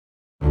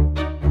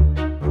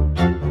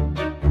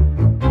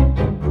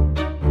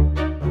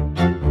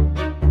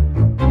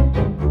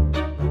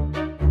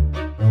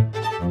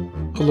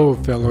Hello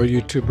fellow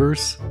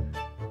YouTubers,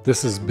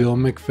 this is Bill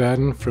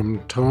McFadden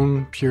from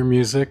Tone Pure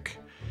Music,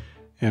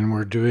 and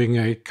we're doing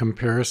a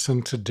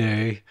comparison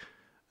today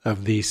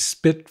of the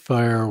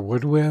Spitfire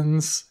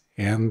Woodwinds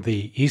and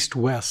the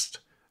EastWest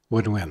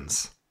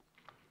Woodwinds.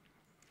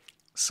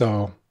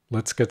 So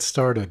let's get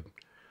started.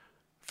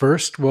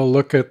 First we'll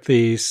look at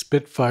the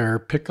Spitfire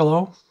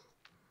piccolo.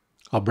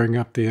 I'll bring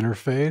up the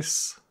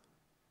interface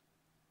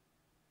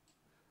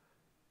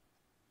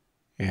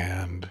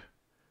and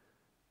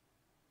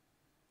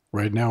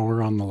right now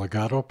we're on the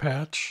legato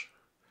patch.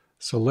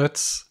 So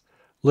let's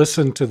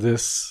listen to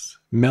this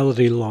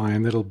melody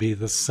line that'll be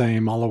the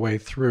same all the way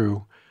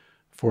through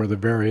for the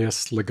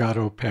various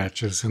legato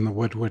patches in the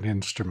woodwind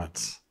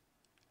instruments.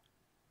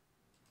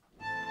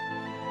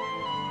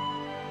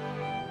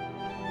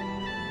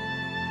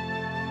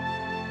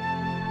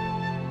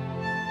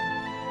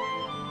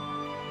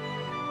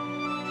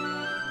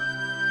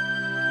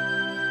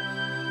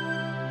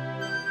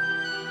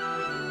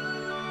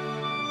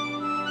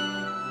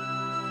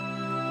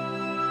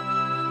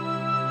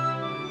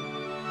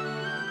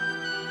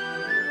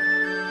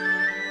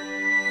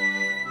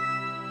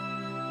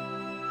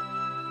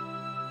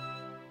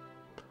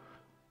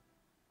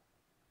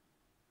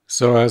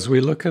 So as we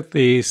look at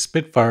the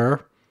Spitfire,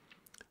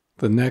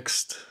 the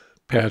next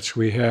patch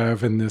we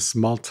have in this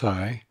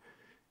multi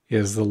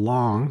is the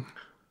long.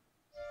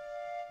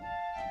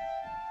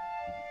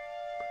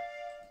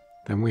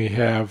 Then we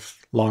have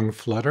long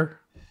flutter,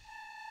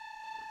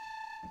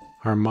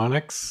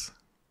 harmonics,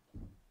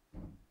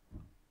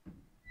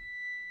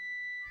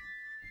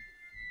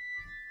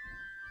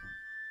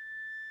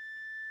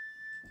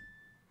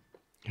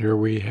 here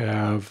we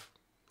have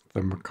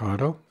the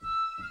mercato,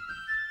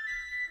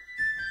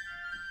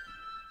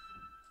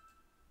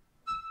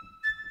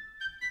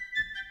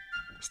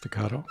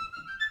 staccato.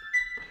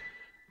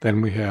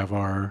 Then we have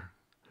our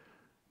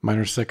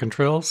minor second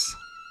trills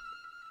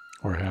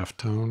or half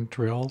tone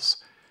trills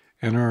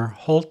and our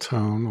whole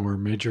tone or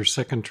major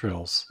second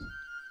trills.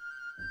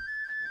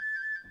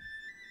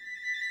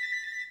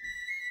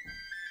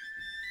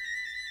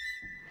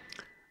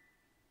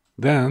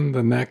 Then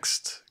the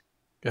next,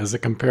 as a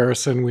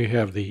comparison, we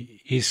have the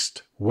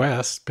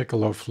East-West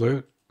piccolo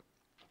flute.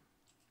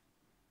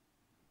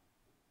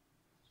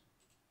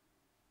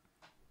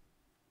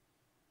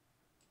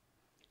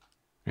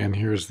 And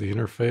here's the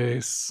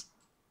interface.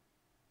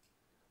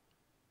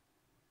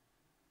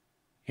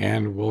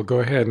 And we'll go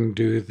ahead and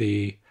do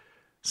the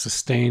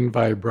sustained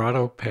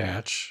vibrato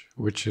patch,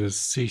 which is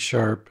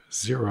C-sharp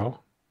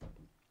 0.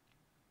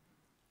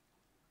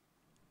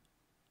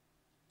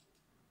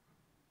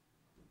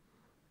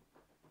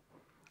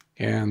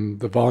 And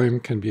the volume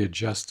can be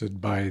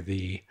adjusted by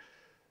the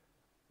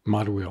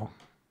mod wheel.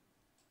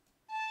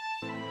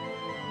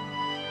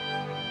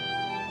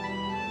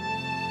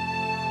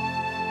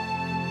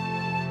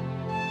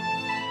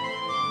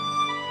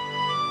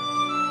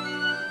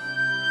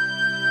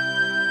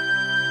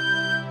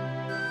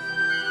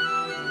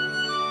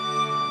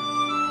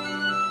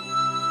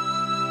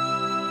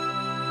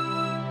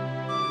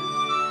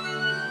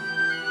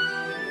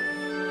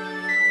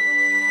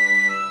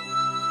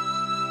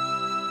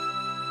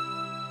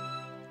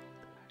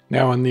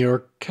 Now in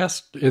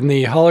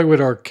the Hollywood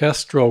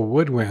Orchestral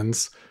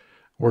Woodwinds,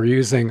 we're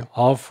using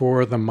all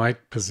four of the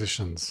mic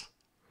positions.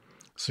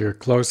 So your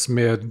close,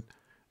 mid,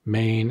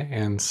 main,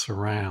 and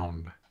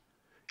surround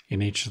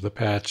in each of the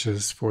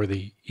patches for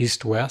the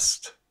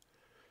East-West.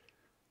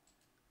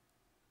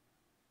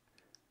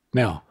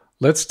 Now,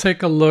 let's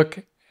take a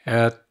look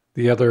at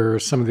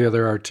some of the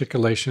other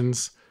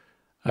articulations.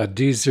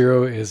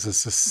 D0 is a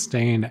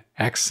sustained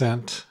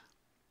accent.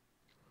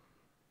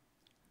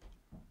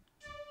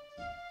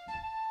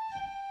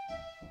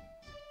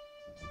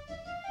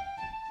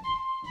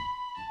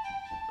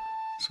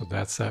 So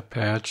that's that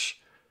patch.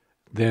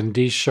 Then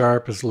D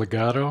sharp is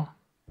legato.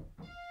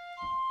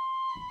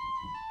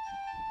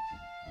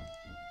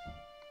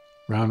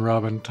 Round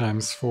robin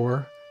times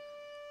 4.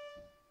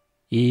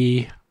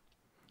 E0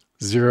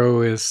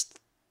 is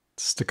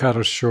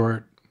staccato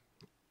short,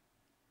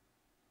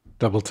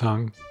 double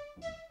tongue.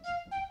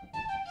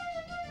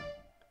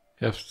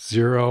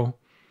 F0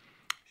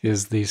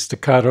 is the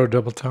staccato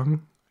double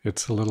tongue.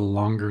 It's a little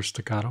longer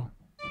staccato.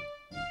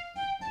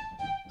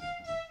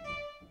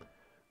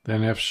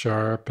 Then F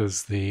sharp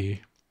is the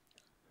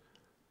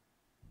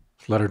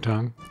flutter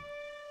tongue.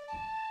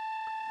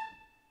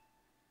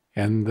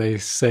 And they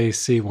say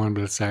C1,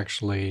 but it's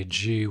actually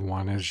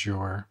G1 is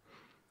your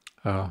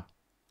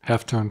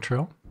half-tone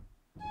trill.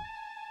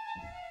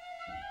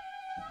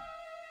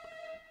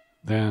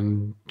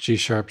 Then G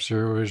sharp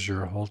 0 is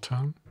your whole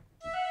tone.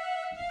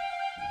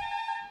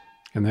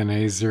 And then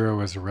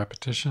A0 is a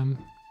repetition.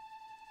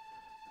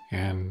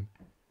 And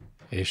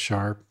A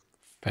sharp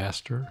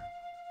faster,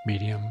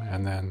 medium,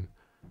 and then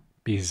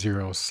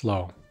B0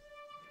 slow.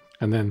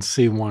 And then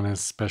C1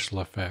 is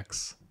special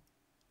effects.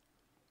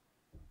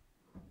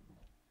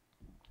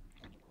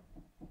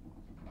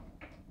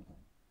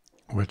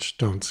 Which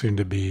don't seem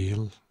to be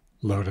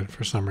loaded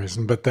for some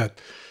reason, but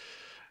that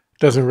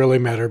doesn't really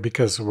matter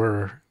because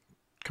we're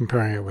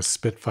comparing it with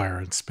Spitfire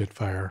and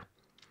Spitfire.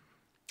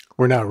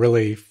 We're not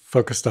really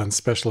focused on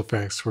special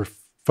effects. We're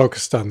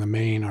focused on the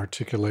main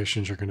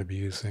articulations you're going to be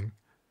using.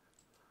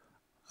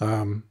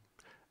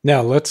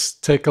 Now let's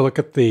take a look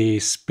at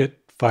the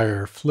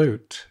Spitfire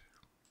flute.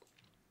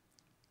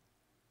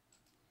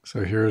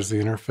 So here's the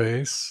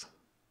interface.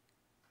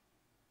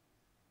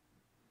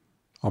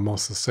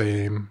 Almost the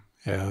same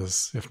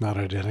as, if not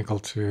identical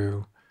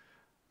to,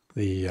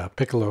 the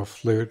piccolo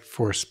flute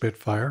for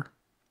Spitfire.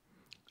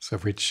 So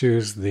if we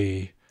choose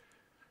the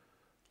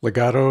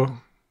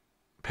legato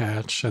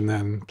patch and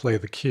then play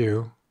the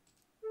cue,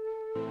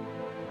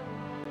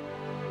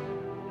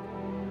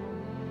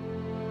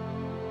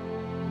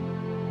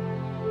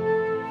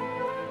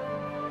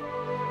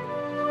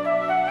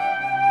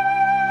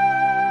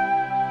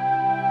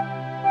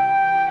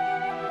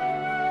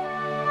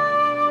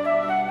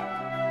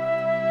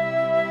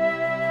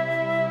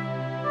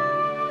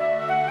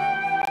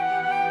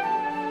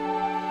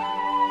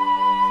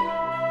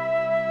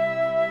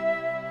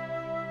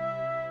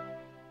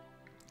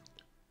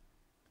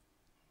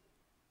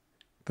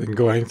 then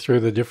going through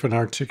the different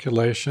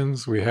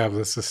articulations, we have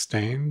the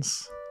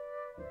sustains.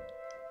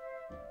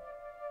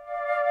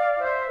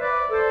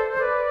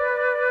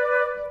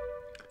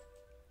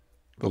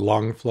 The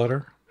long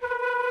flutter.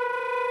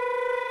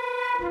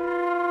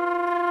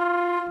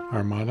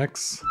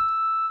 Harmonics.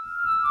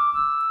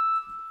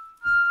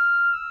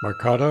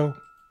 Marcato.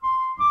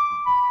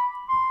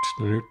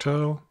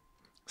 Tenuto.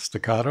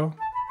 Staccato.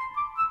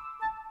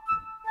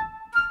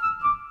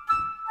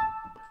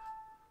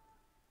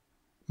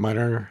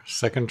 Minor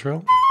second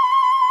trill,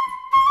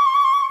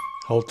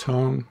 whole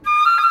tone,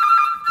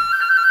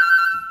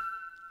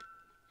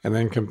 and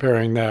then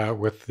comparing that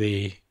with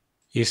the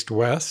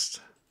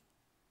East-West.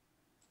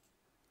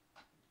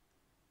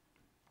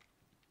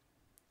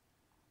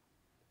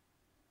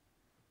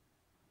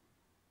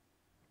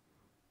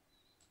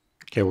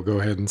 Okay, we'll go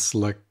ahead and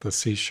select the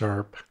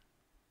C-sharp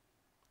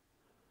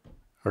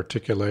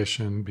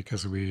articulation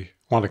because we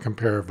want to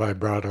compare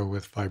vibrato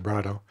with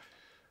vibrato.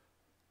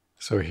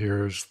 So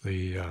here's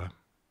the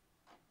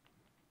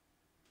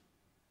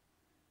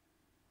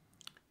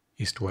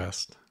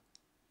East-West.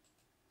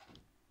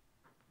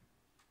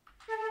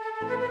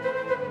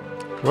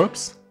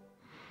 Whoops.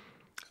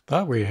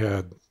 Thought we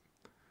had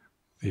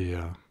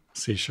the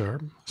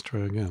C-sharp. Let's try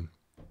it again.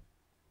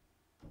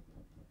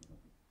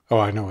 Oh,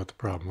 I know what the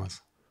problem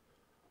was.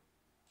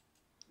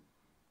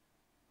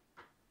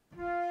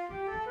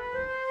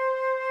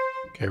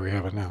 Okay, we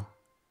have it now.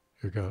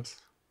 Here goes.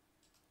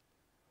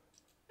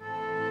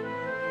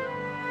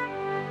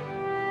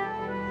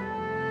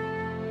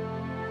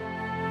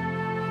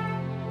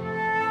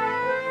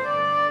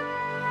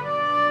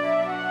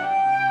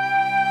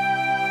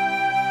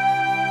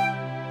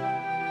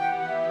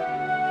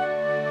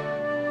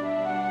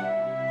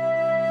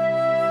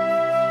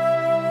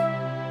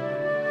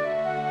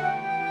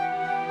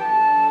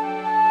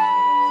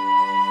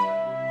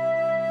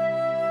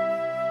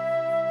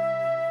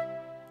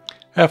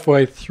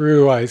 Halfway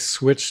through, I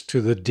switched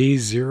to the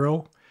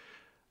D0.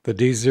 The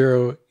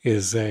D0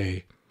 is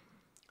a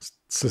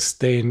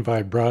sustained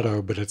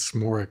vibrato, but it's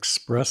more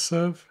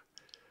expressive.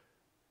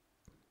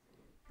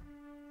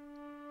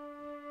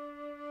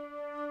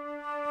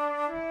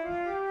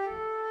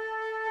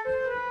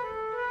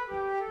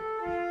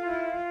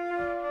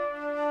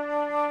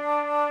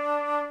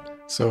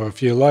 So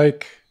if you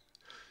like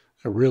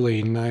a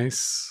really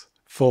nice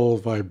full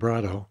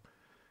vibrato,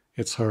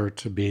 it's hard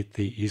to beat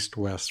the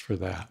East-West for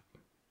that.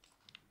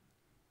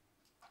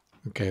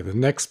 Okay, the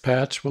next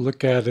patch we'll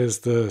look at is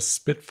the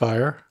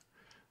Spitfire,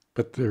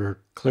 but they're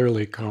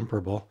clearly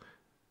comparable,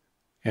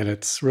 and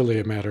it's really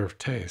a matter of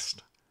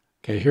taste.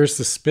 Okay, here's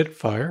the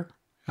Spitfire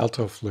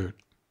alto flute.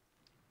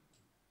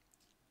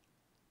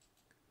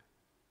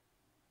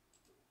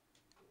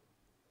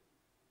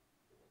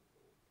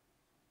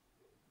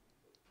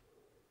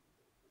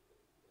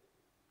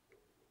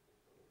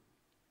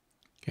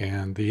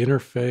 And the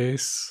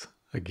interface,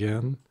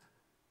 again,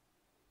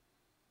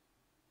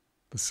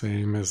 the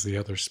same as the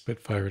other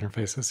Spitfire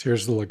interfaces.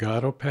 Here's the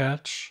legato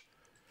patch,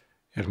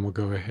 and we'll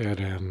go ahead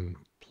and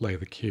play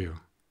the cue.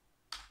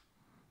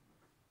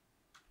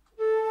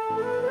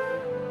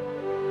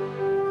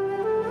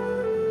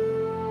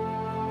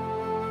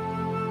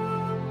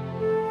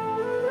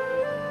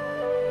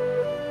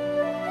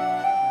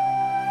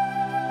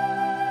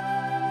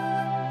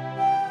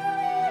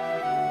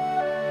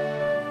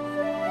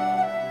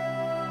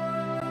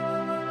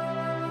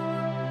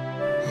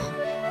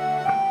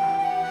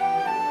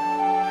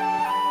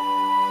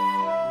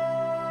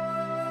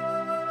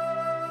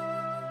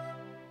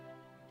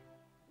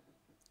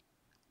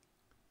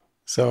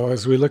 So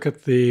as we look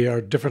at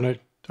our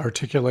different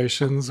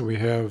articulations, we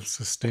have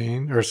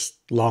sustain, or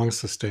long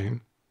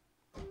sustain.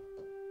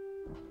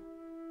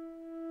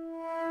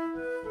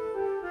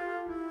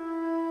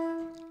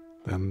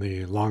 Then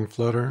the long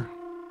flutter,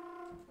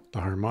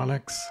 the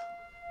harmonics,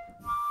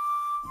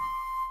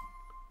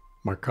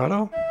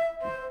 marcato,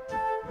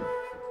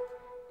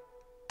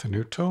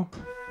 tenuto,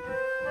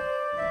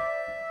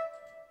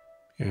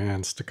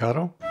 and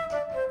staccato,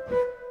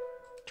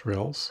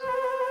 trills,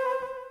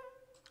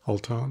 whole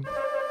tone.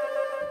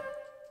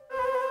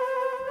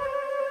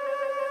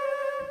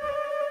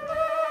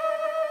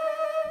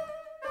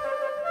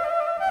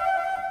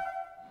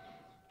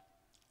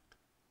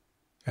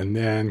 And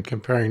then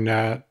comparing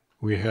that,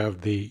 we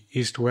have the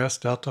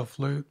east-west alto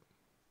flute.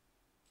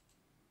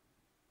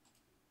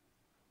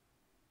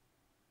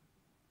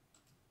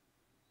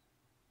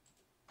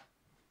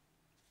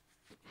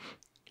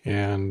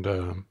 And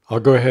I'll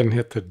go ahead and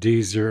hit the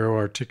D0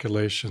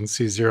 articulation.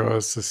 C0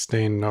 is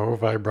sustained no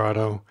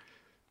vibrato,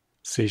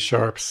 C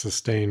sharp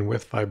sustained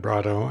with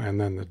vibrato,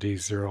 and then the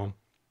D0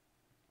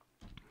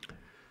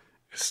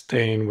 is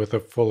sustained with a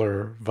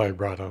fuller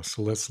vibrato.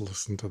 So let's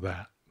listen to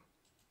that.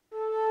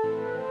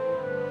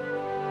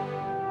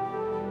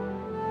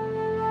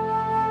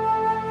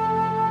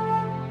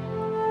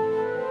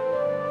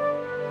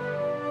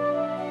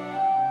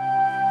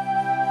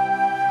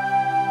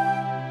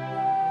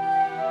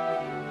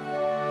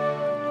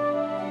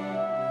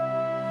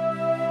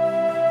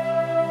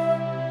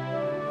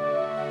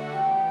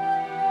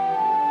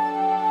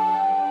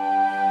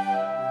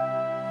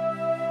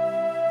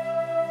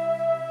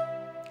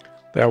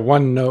 That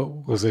one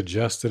note was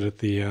adjusted at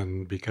the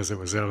end because it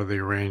was out of the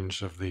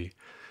range of the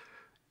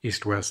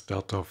east-west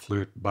alto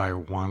flute by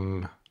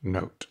one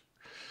note.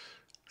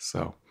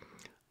 So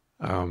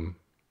in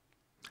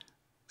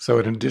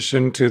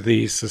addition to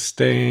the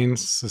sustained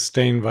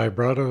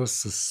vibrato,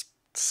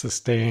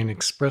 sustained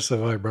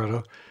expressive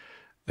vibrato,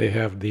 they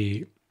have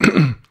the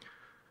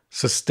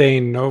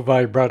sustained no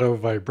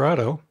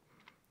vibrato,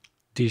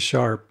 D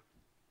sharp.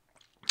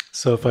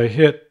 So if I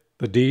hit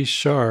the D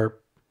sharp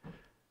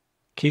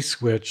key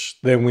switch,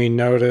 then we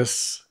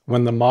notice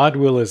when the mod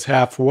wheel is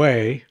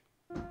halfway,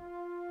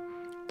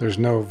 there's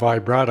no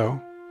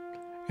vibrato.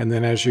 And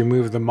then as you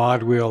move the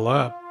mod wheel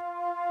up,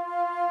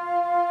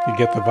 you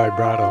get the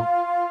vibrato.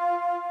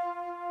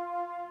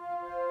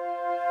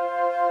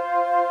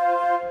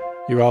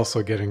 You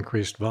also get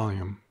increased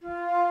volume.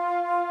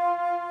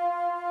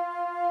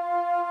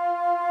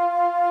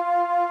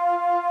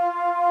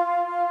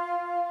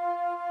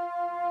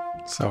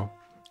 So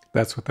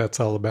that's what that's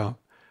all about.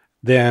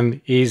 Then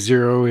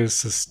E0 is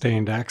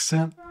sustained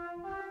accent.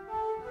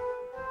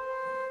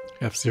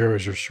 F0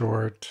 is your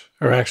short,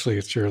 or actually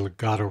it's your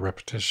legato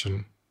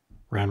repetition,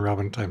 round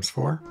robin times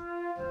 4.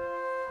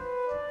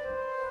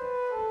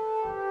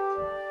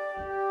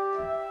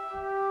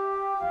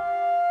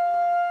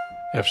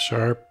 F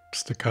sharp,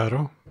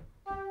 staccato.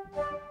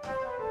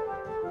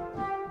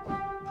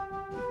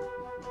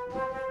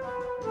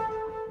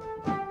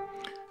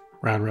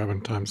 Round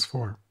robin times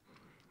 4.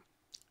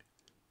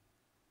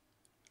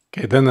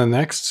 Okay, then the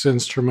next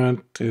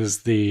instrument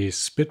is the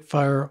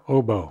Spitfire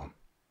oboe.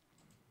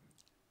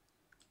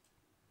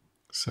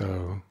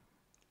 So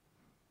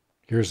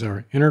here's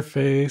our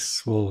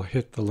interface. We'll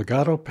hit the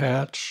legato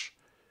patch.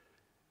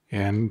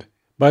 And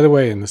by the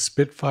way, in the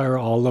Spitfire,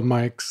 all the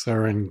mics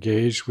are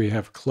engaged. We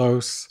have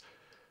close,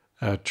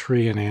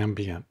 tree, and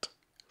ambient.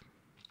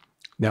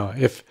 Now,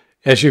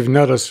 as you've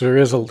noticed, there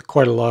is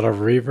quite a lot of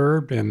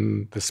reverb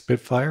in the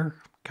Spitfire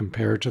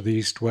compared to the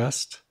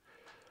East-West.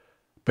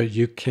 But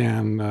you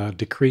can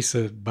decrease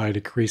it by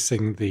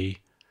decreasing the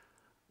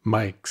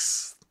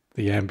mics,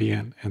 the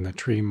ambient and the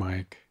tree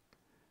mic,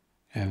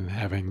 and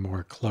having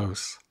more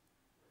close.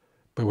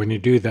 But when you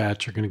do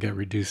that, you're going to get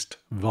reduced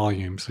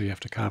volume, so you have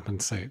to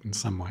compensate in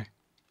some way.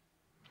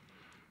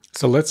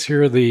 So let's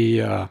hear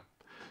the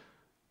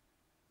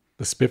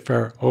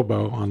Spitfire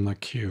oboe on the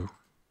cue.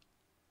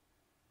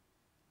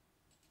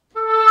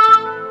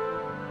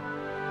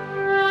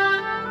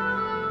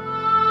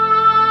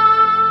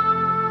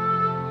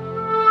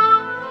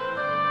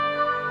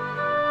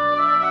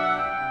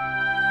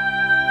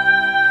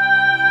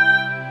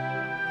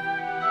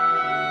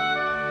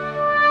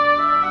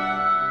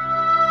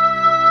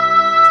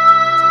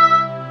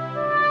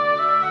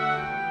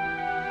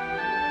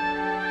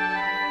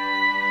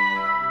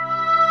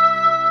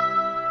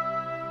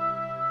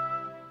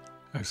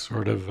 I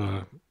sort of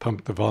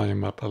pumped the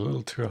volume up a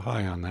little too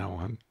high on that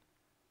one.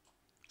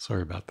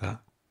 Sorry about that.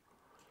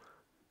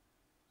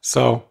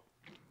 So,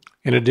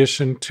 in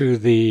addition to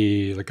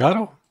the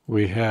legato,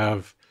 we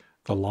have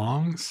the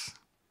longs.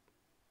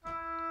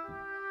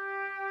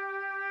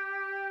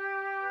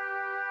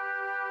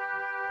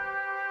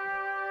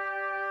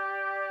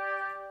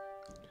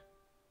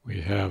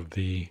 We have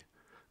the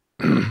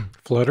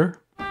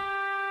flutter,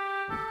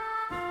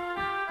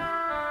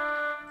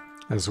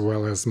 as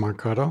well as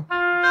marcato.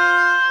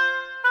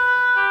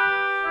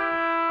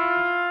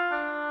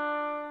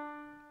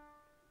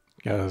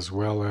 As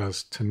well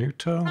as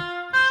tenuto.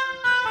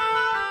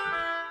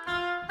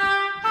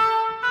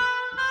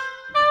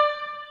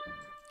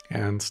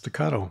 And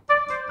staccato.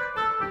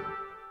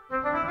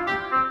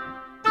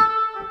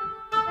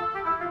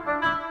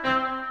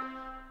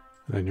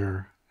 Then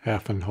your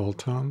half and whole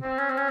tone,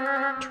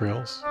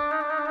 trills.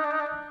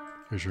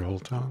 Here's your whole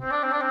tone.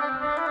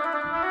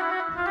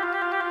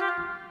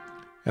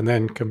 And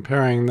then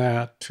comparing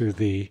that to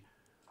the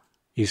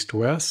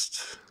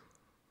East-West.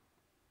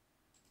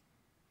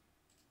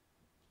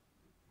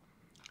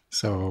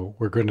 So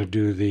we're going to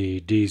do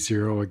the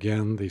D0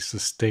 again, the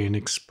sustained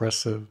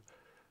expressive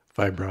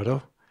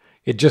vibrato.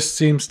 It just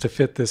seems to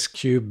fit this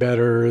cue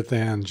better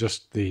than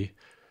just the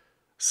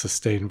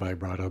sustained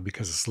vibrato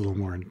because it's a little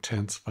more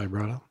intense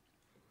vibrato.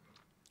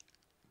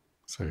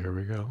 So here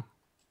we go.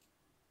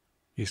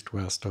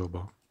 East-West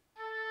oboe.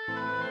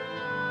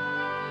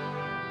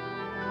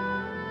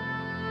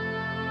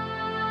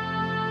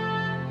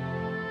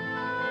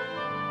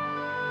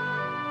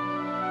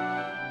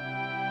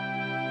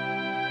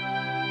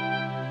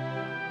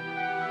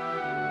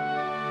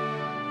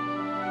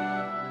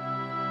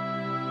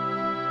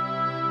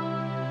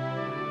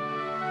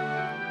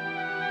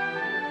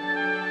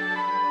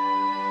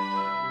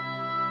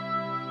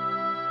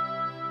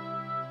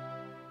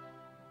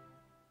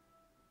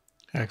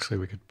 Actually,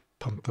 we could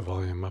pump the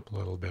volume up a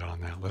little bit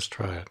on that. Let's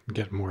try it and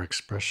get more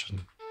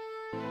expression.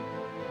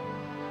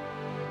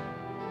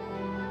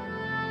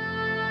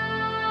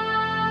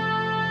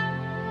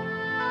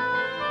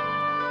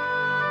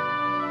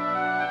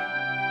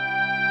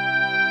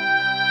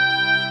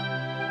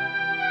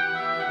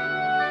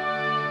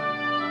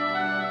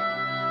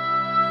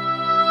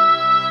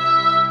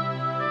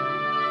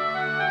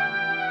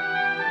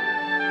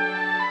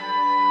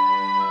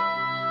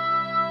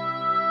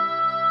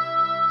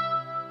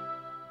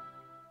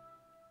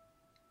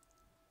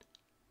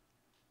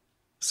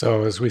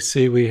 So as we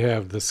see, we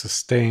have the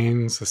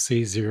sustains, the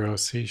C0,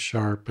 C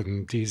sharp,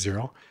 and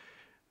D0.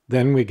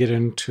 Then we get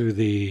into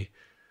the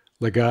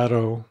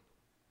legato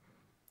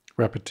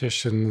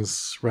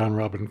repetitions, round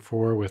robin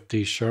 4 with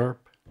D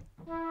sharp.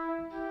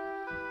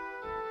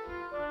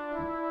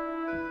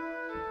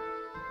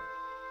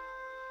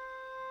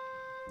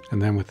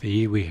 And then with the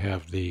E, we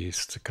have the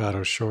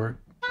staccato short.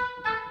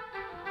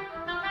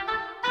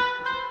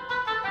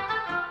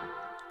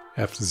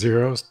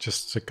 F0 is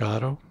just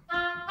staccato.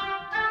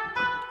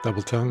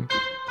 Double tongue.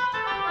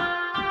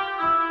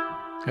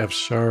 F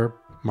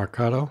sharp,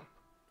 marcato,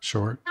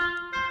 short.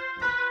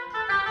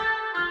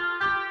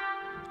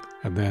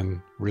 And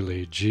then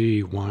really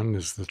G1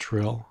 is the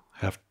trill,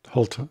 half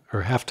tone.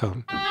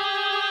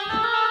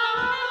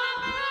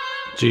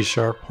 G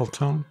sharp, whole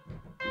tone.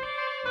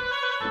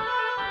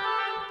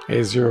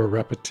 A0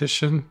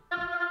 repetition.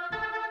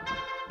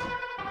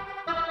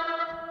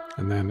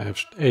 And then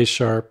A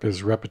sharp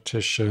is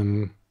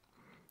repetition,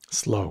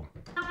 slow.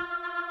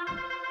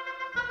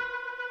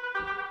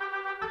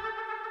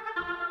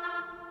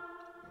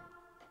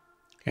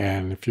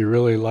 And if you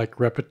really like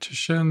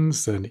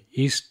repetitions, then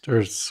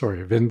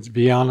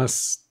Vienna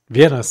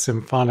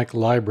Symphonic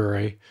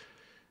Library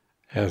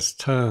has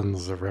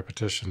tons of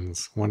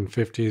repetitions,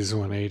 150s,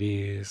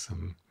 180s,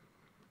 and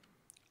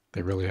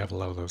they really have a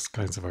lot of those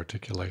kinds of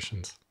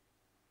articulations.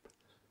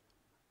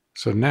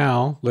 So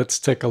now let's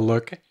take a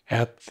look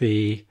at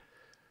the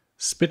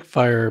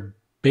Spitfire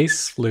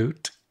bass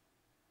flute.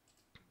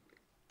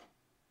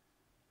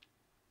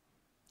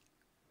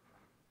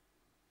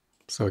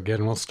 So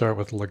again, we'll start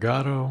with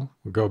legato.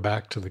 We'll go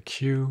back to the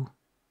cue.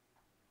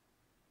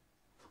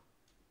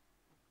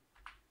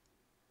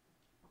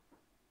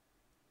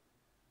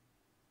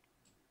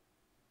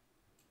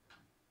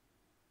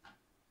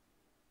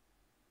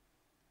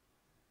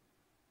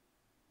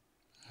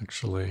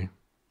 Actually,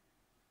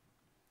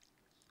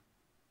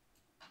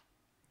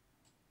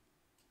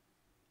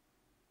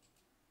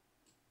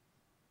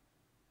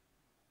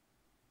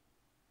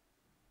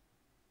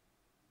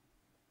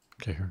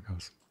 okay, here it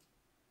goes.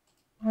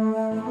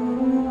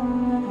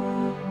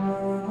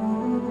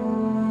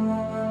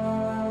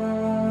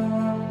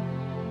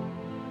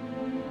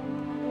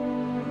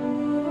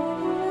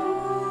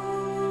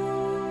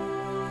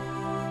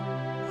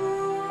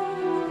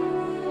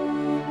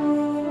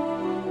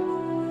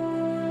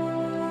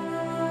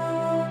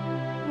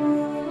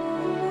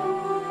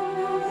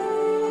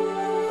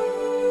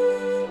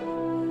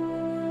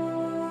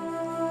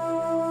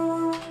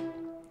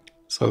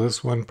 So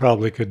this one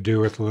probably could do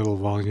with a little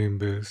volume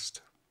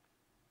boost.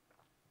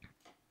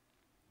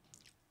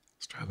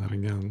 Let's try that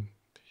again.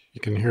 You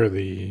can hear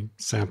the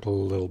sample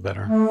a little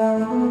better.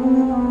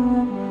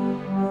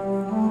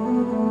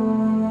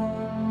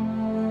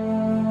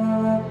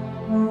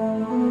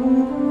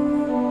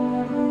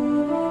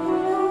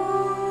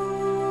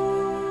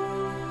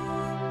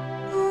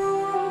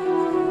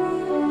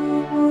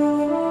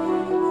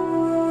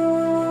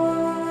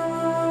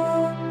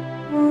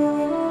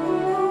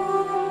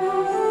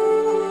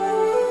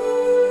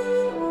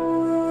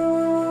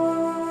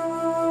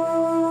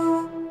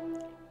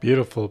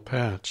 Beautiful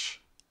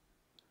patch.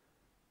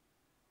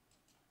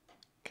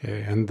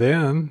 Okay, and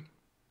then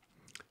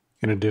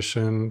in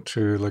addition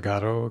to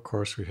legato, of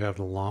course, we have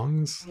the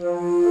longs.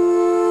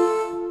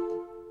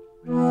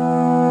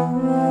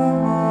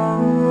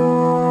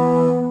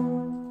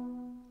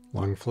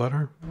 Long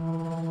flutter.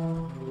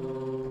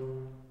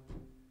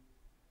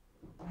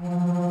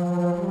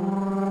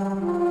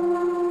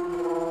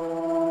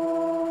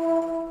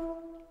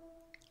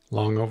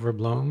 Long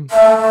overblown.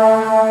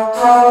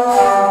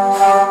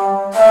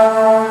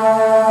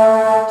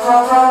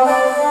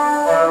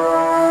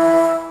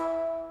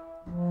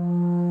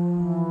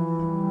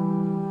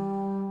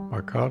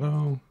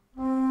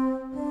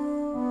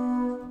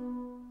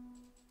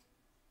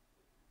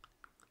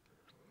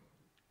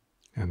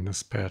 And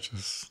this patch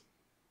is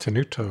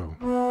tenuto.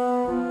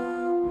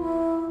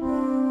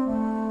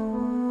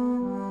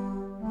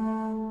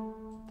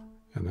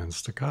 And then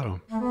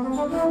staccato.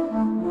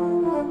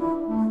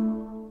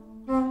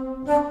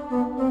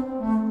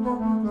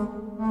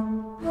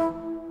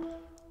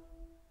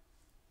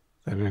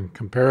 And in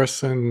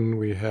comparison,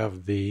 we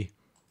have the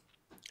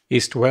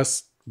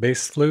East-West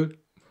bass flute.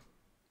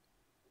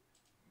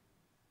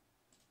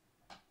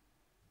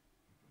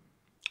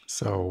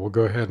 So we'll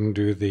go ahead and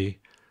do the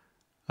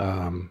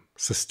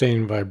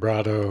sustained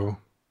vibrato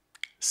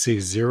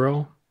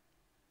C0.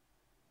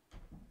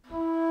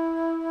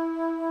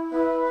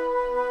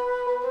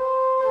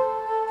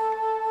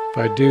 If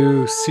I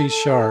do C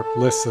sharp,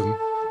 listen.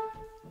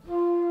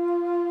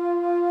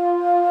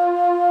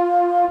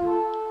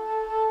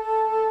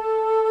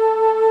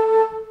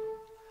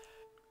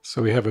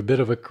 So we have a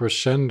bit of a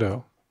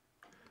crescendo.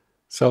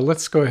 So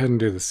let's go ahead and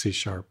do the C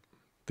sharp,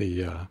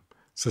 the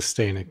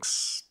sustain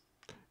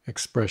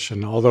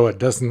expression. Although it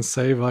doesn't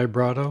say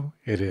vibrato,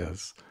 it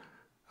is.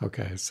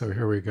 Okay, so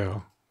here we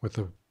go with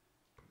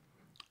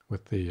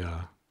the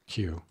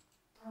cue.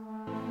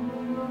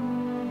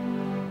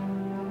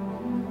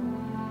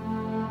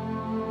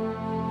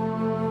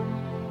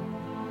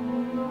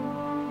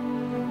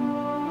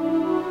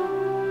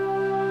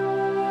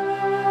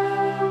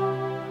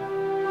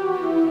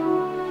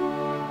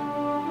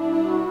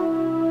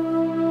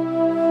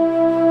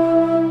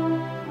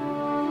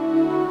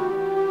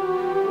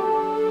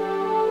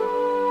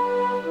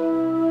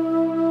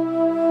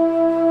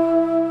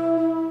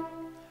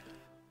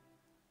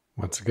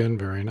 Once again,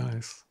 very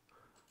nice.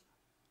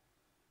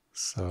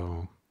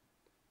 So,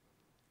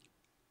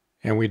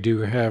 and we do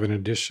have, in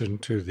addition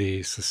to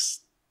the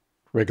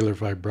regular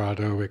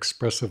vibrato,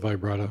 expressive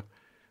vibrato,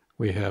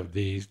 we have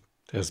the,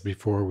 as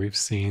before we've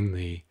seen,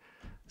 the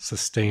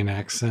sustain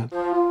accent.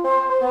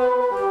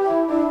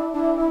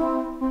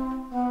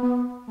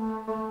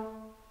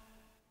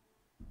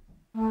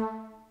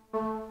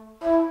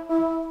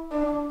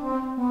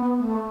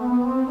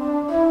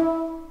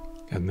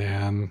 And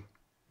then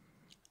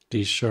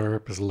D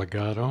sharp is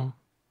legato.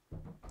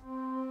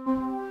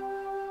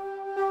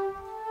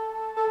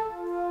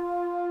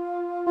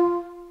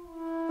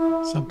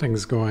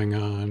 Something's going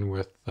on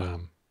with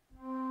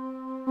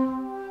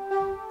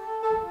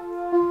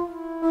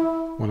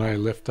when I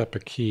lift up a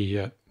key,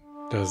 it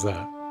does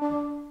that.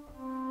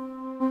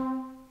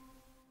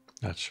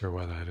 Not sure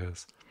why that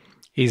is.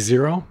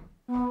 E0,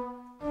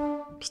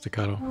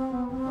 staccato.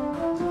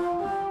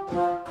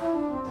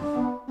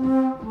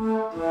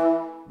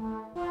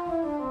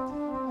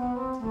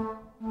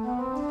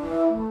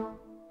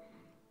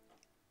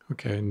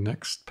 Okay,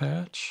 next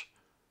patch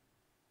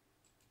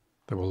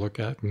that we'll look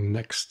at.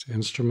 Next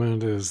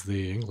instrument is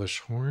the English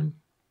horn,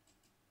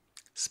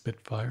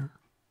 Spitfire.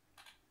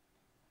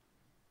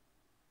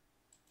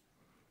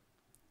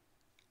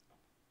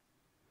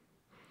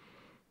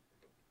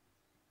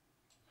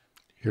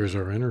 Here's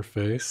our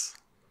interface,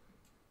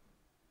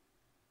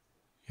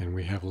 and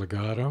we have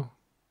legato.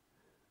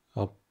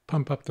 I'll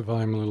pump up the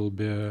volume a little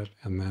bit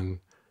and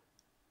then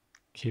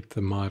keep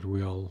the mod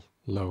wheel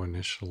low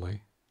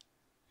initially,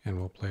 and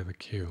we'll play the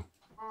cue.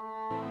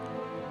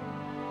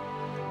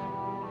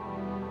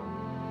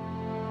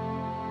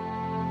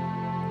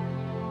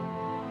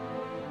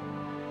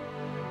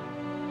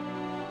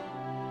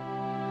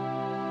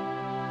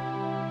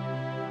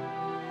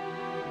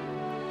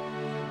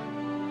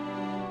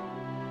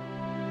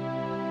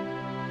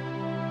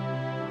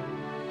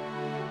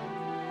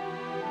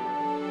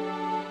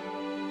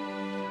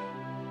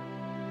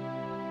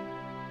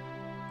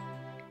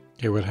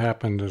 Okay, what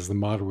happened is the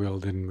mod wheel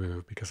didn't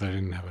move because I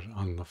didn't have it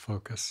on the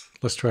focus.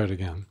 Let's try it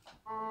again.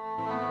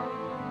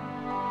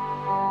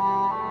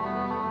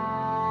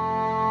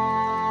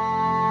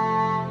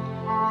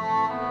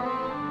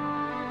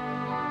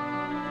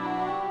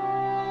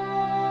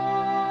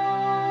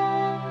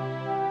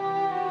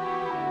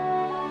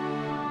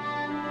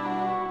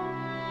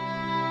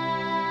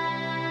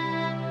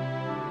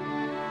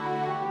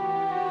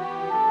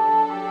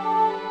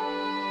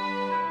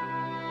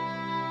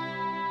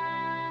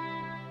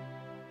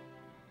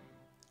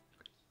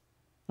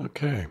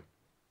 Okay,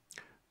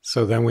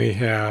 so then we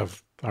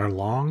have our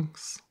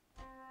longs.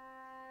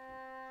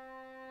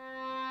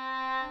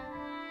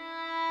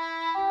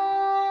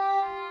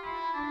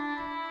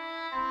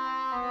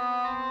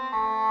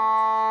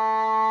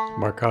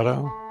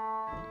 Marcato.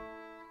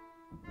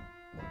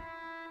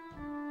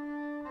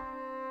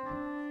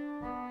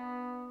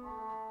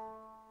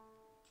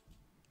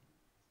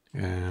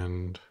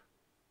 And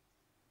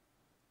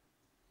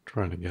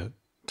trying to get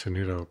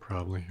tenuto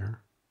probably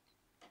here.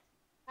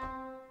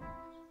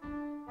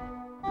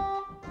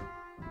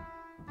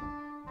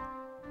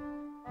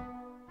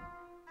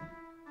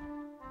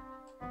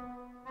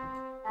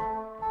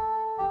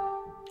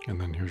 And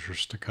then here's your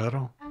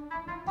staccato.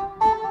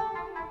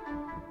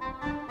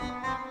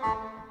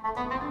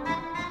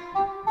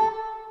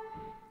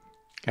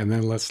 And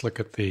then let's look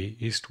at the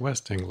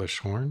East-West English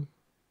horn.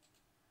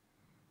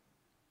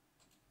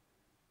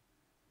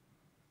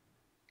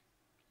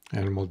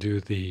 And we'll do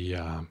the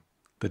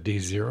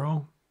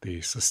D0,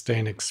 the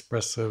sustained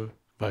expressive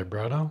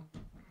vibrato.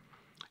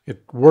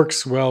 It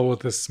works well with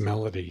this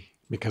melody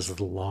because of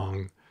the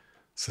long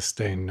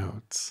sustained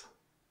notes.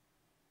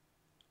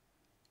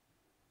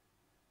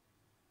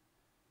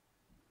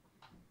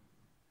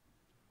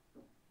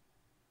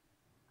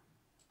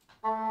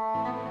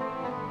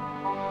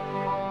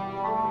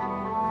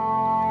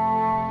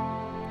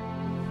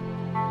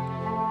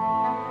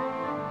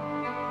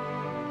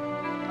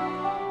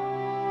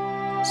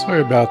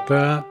 Sorry about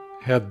that.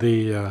 Had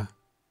the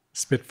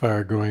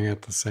Spitfire going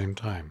at the same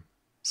time.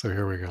 So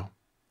here we go.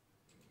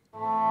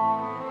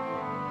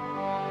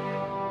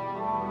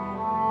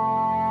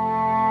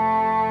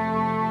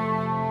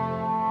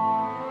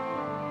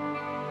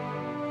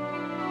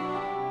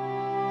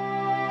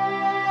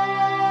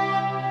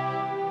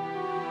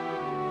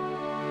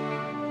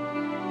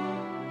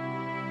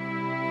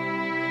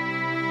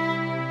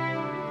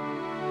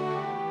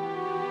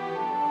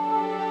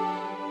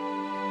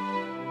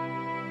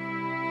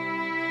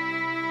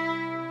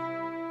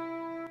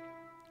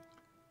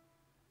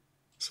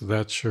 So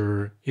that's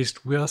your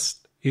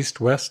East-West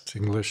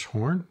English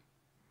horn.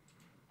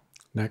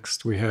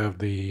 Next we have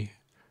the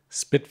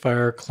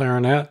Spitfire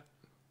clarinet.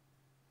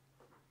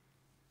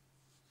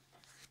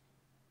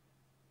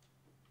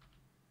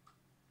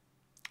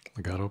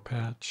 Legato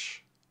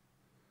patch.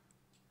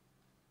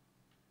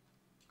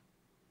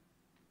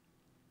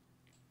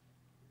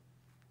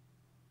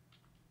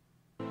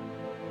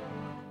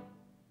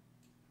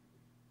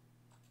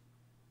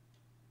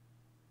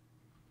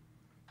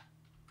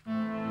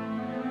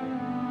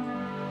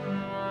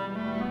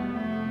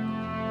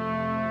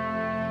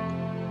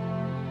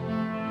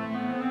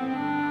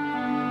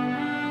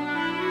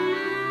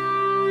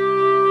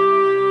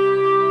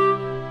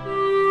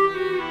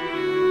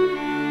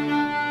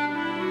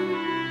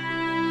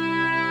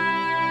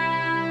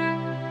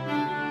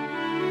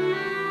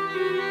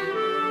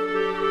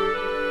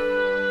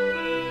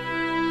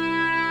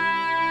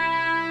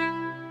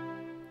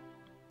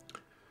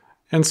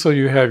 And so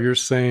you have your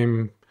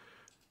same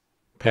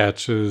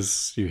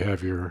patches, you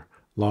have your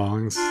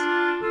longs,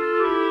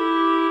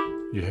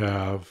 you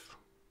have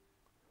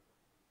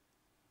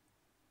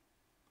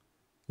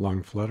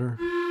long flutter,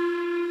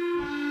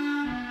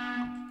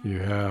 you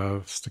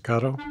have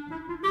staccato,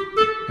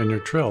 and your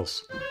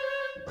trills,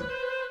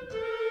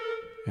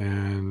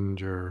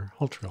 and your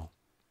whole trill,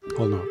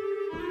 whole note.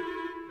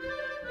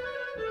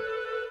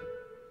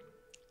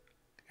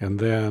 And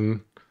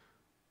then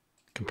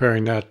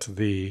comparing that to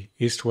the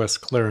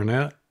East-West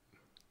clarinet,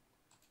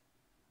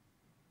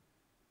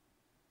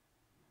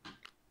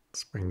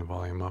 let's bring the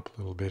volume up a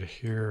little bit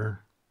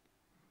here.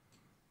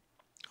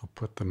 I'll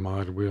put the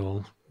mod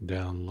wheel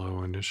down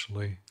low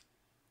initially.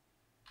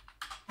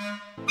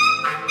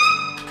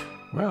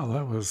 Well,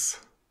 that was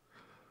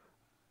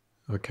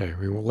okay.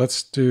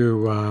 Let's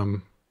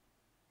do.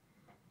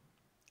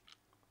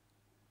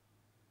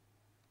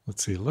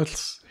 Let's see.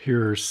 Let's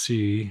hear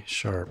C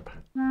sharp.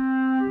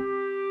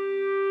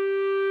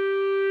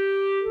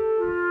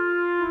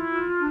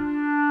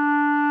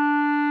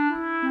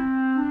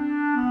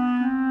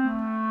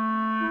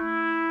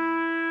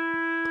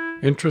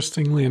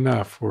 Interestingly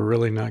enough, we're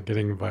really not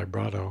getting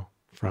vibrato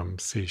from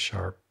C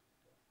sharp.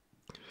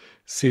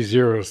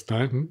 C0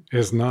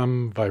 is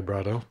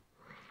non-vibrato.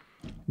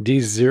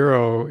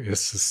 D0 is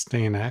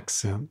sustained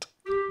accent.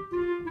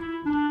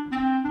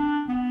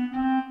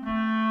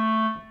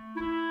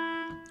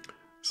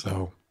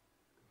 So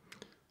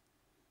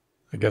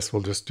I guess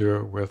we'll just do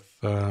it with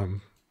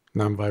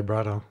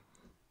non-vibrato.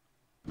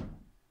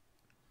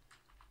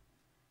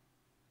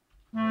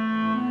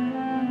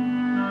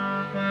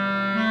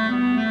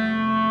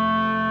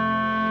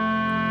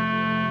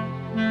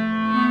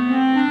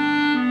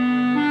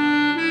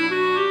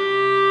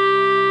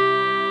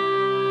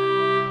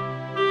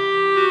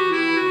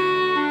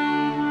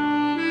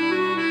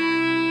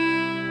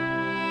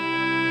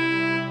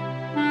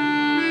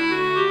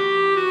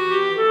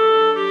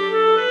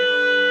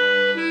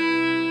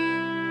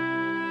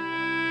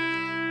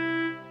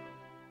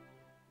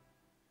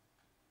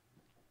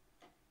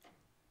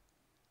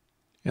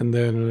 And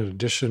then in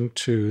addition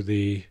to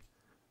the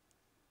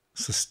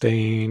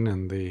sustain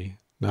and the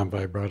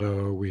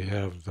non-vibrato, we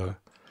have the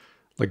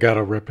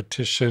legato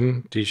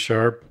repetition, D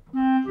sharp,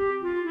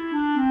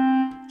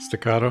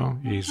 staccato,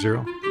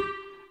 E0,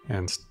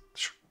 and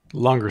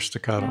longer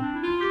staccato,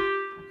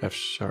 F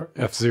sharp,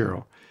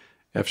 F0.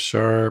 F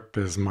sharp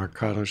is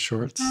marcato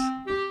shorts.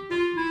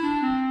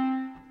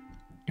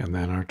 And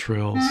then our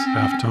trills,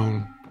 half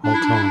tone, whole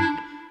tone.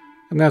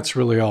 And that's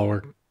really all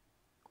we're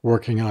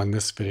working on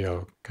this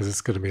video because it's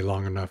going to be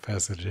long enough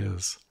as it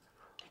is.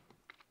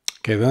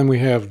 Okay, then we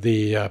have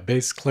the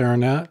bass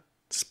clarinet,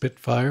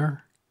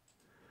 Spitfire.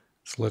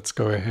 So let's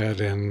go ahead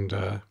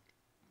and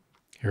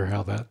hear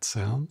how that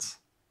sounds.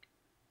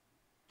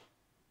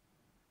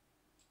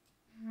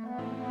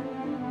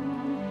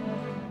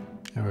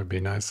 It would be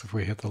nice if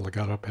we hit the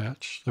legato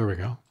patch. There we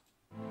go.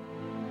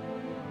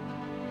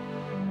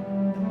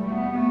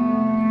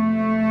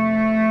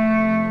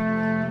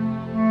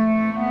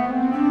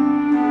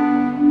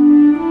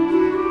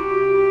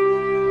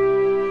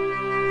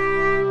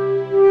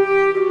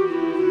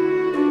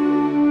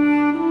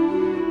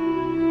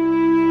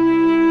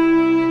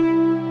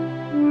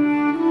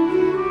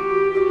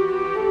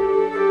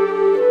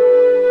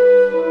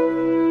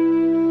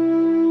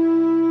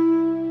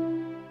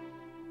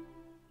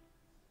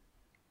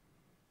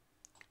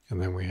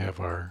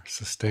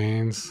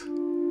 sustains.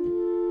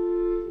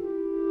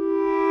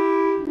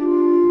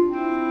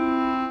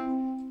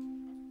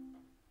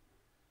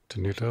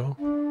 Tenuto.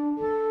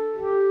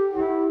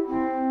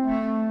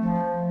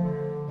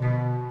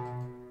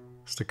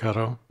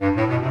 Staccato.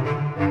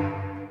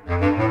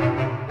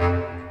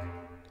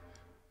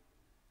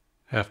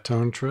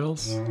 Half-tone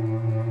trills.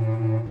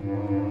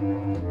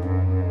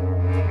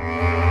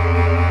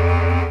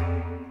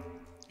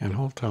 And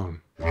whole tone.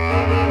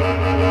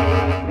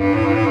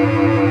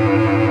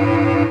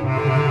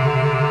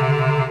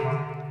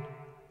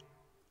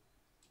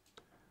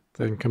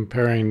 Then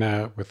comparing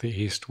that with the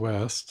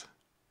East-West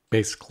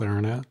bass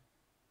clarinet.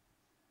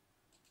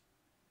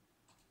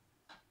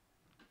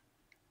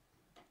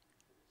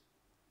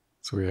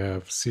 So we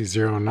have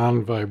C0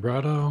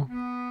 non-vibrato,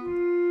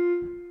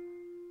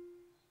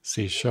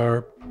 C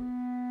sharp,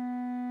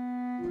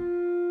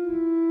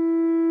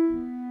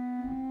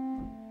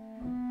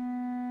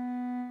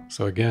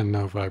 so again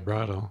no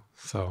vibrato.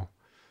 So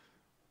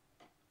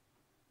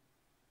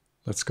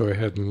let's go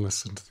ahead and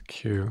listen to the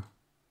cue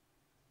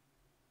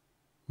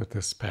with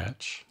this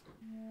patch.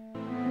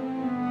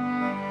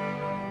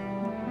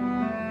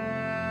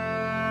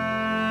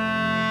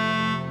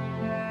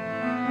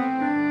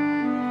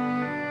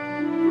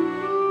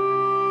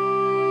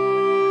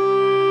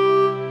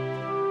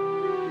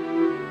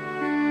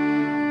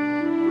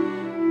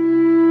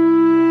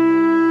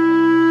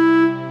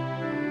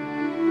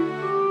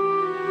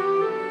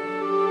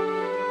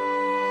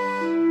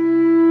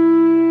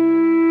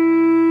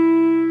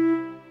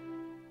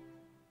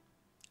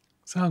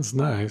 Sounds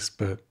nice,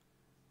 but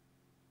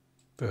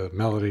the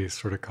melody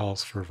sort of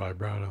calls for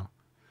vibrato.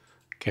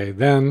 Okay,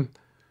 then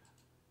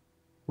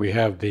we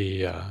have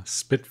the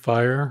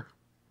Spitfire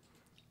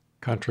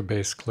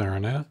contrabass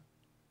clarinet.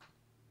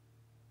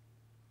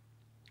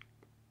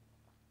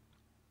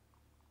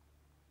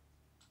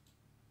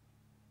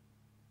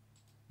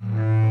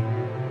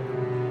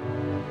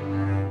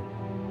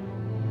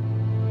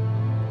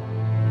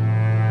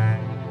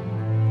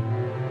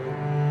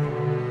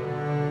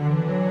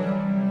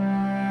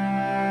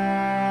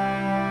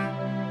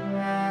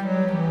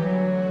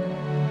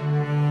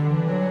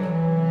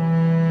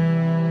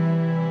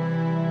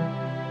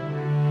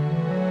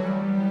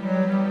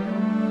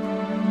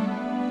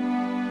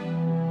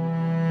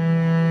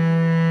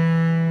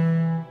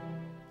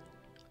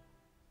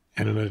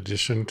 And in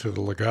addition to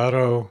the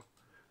legato,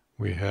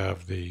 we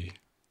have the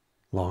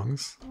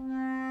longs.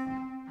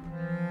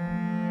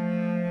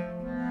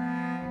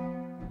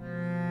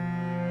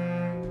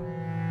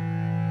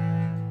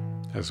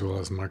 As well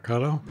as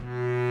marcato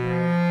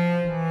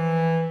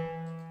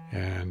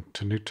and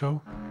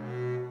tenuto.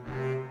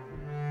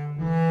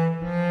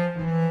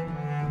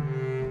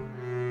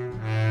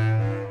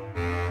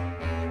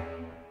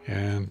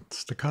 And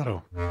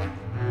staccato.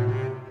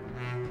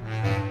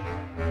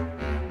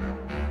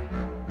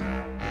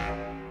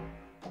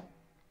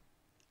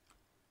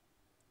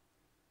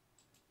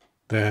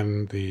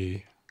 Then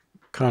the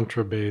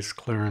contrabass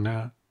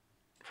clarinet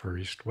for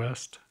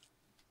East-West.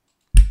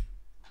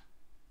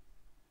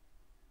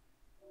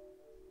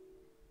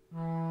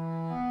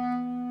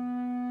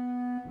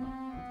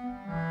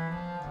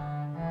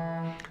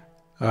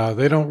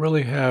 They don't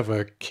really have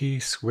a key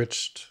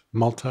switched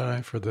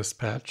multi for this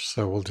patch,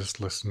 so we'll just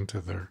listen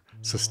to their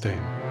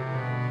sustain.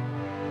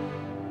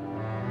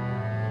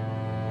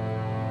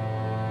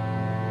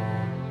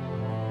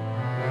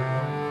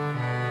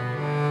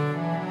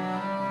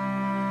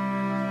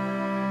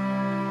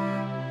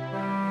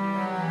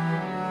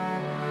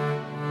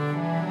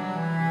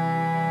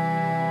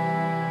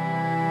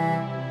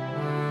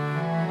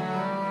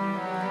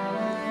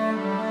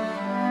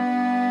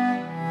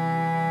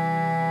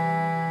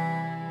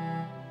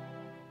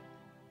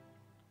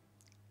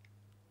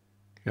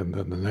 And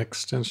then the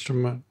next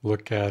instrument we'll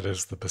look at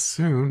is the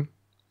bassoon.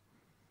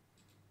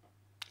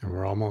 And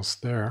we're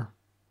almost there.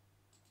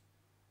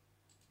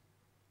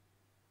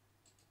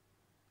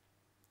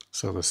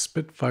 So the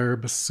Spitfire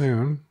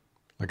bassoon,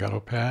 legato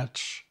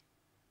patch.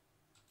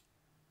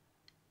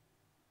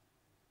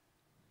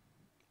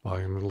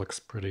 Volume looks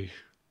pretty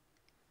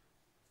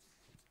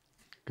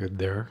good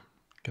there.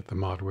 Get the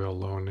mod wheel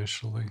low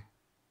initially.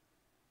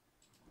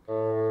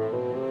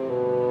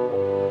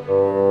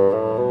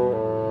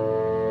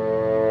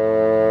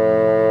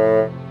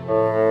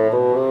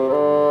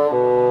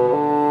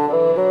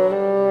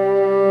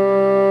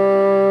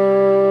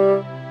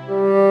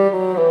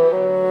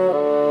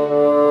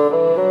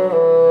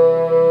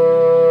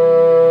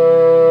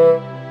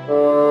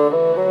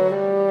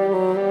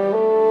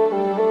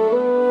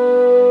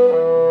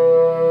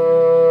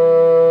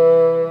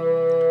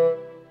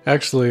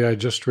 Actually, I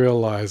just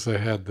realized I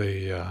had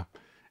the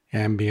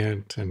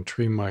ambient and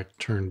tree mic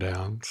turned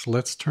down. So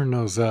let's turn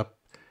those up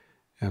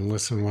and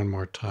listen one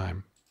more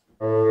time.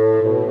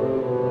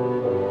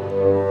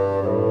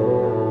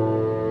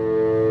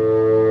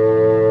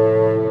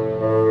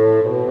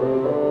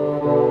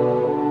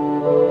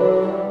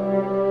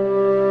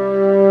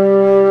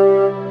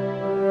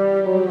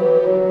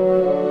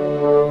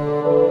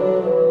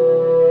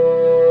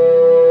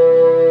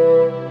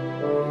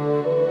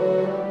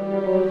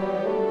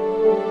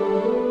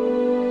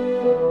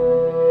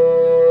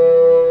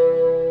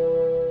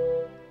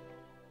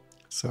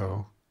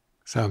 So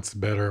sounds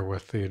better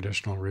with the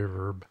additional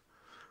reverb,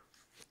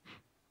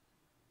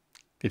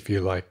 if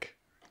you like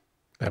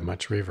that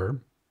much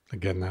reverb.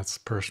 Again, that's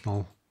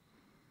personal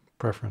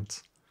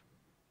preference.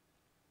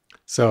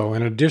 So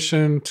in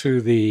addition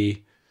to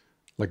the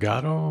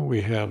legato,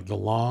 we have the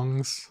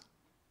longs.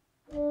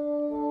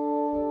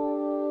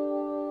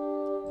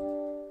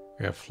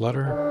 We have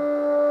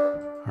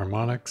flutter,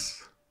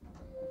 harmonics,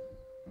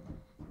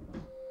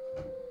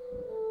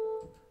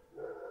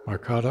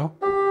 marcato,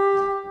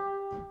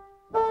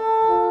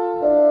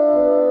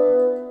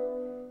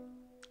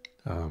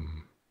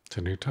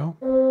 tenuto,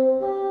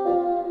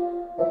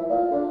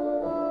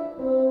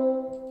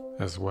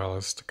 as well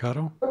as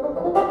staccato,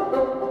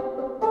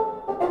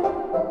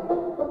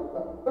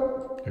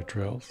 your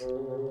trills.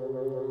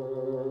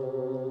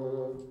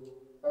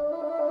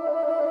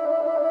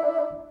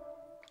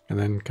 And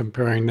then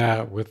comparing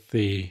that with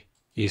the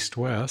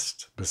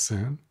East-West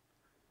bassoon,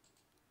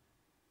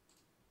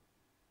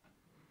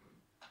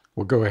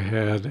 we'll go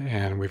ahead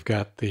and we've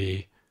got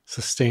the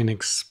sustained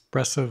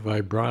expressive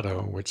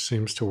vibrato, which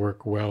seems to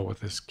work well with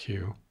this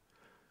cue.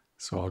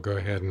 So I'll go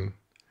ahead and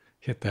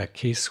hit that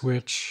key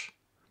switch,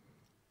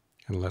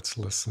 and let's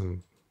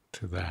listen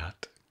to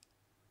that.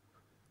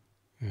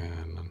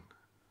 And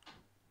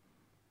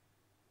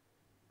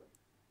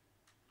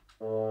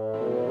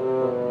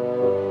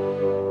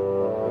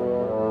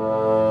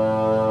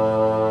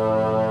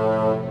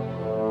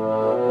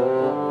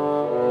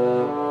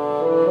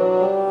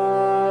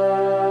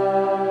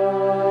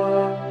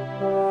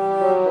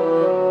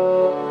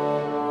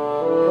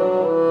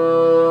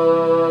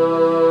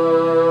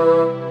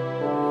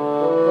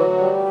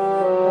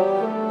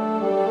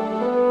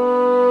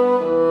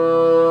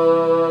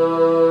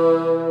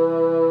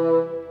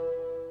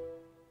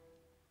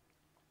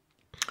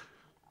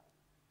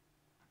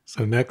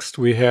so next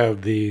we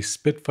have the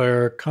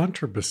Spitfire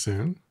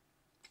contrabassoon.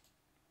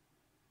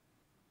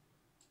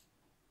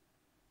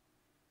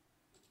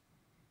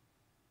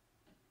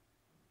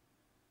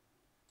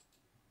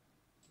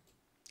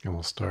 And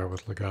we'll start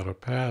with legato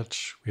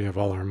patch. We have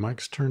all our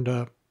mics turned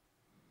up.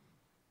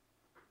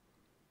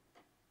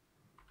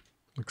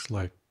 Looks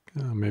like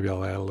maybe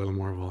I'll add a little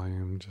more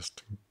volume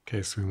just in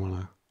case we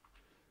want to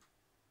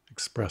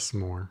express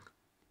more.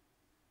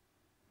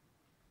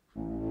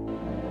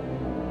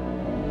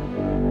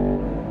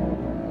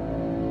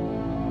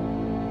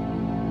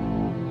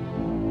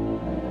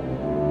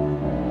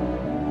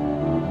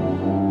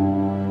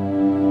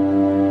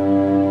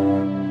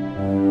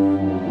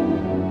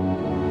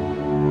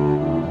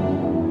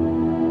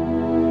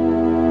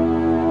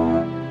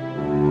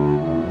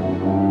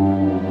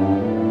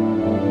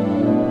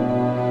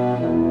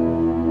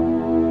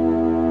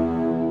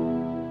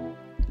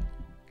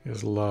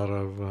 There's a lot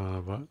of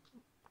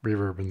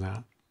reverb in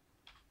that.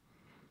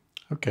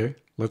 Okay,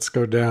 let's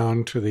go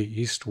down to the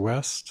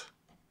East-West.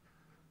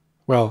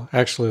 Well,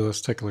 actually,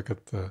 let's take a look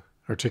at the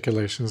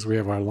articulations. We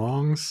have our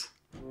longs,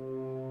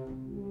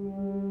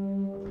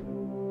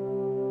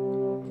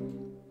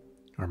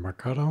 our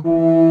marcato,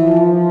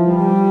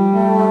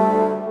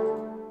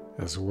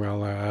 as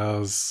well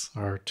as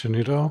our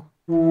tenuto,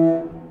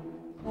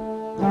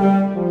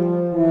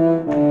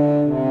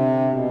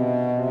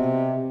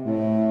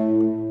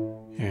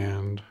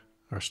 and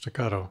our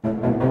staccato.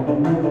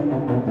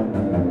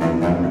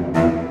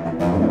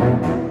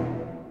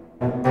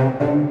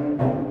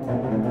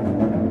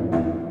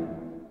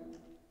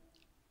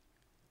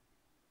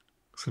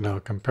 So now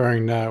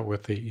comparing that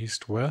with the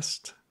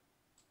East-West.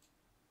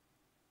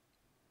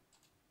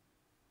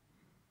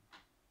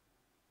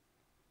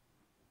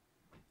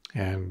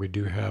 And we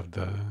do have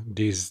the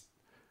D's.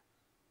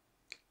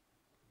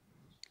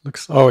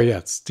 Looks, oh yeah,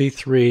 it's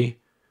D3.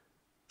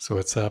 So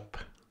it's up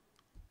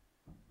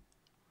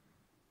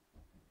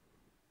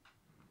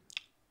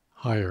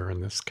higher in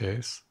this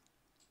case.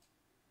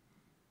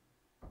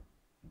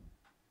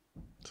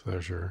 So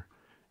there's your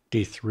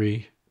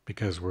D3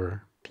 because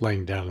we're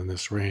playing down in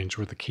this range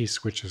where the key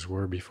switches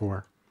were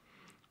before.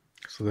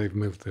 So they've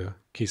moved the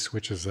key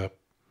switches up.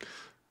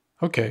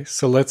 Okay,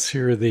 so let's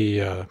hear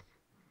the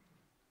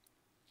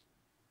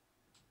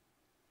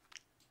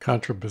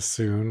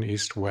contrabassoon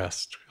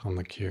East-West on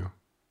the cue.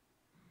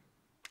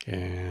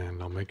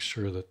 And I'll make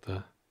sure that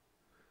the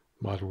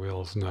mod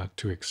wheel is not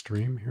too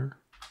extreme here.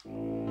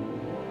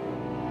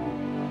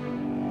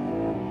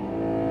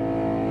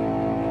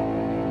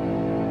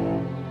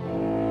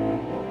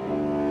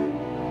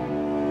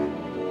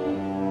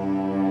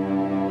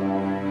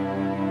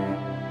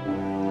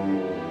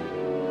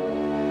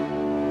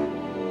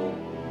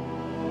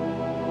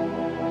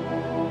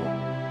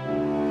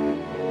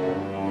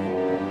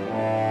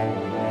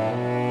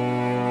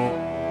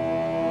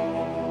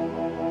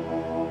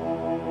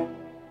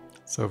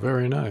 So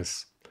very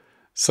nice.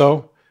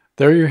 So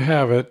there you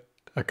have it,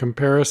 a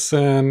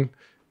comparison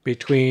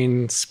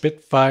between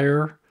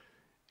Spitfire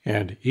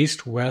and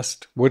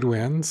EastWest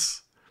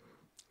Woodwinds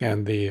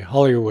and the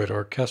Hollywood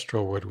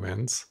Orchestral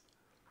Woodwinds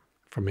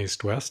from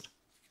EastWest.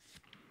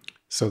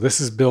 So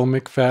this is Bill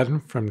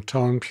McFadden from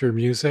Tone Pure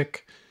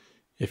Music.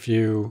 If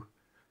you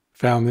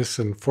found this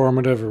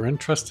informative or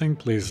interesting,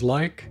 please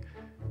like.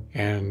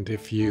 And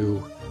if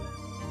you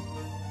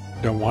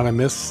don't want to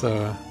miss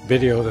a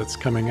video that's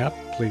coming up,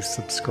 please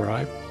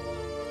subscribe.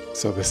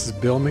 So this is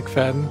Bill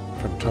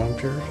McFadden from Tone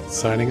Pure,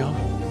 signing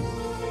off.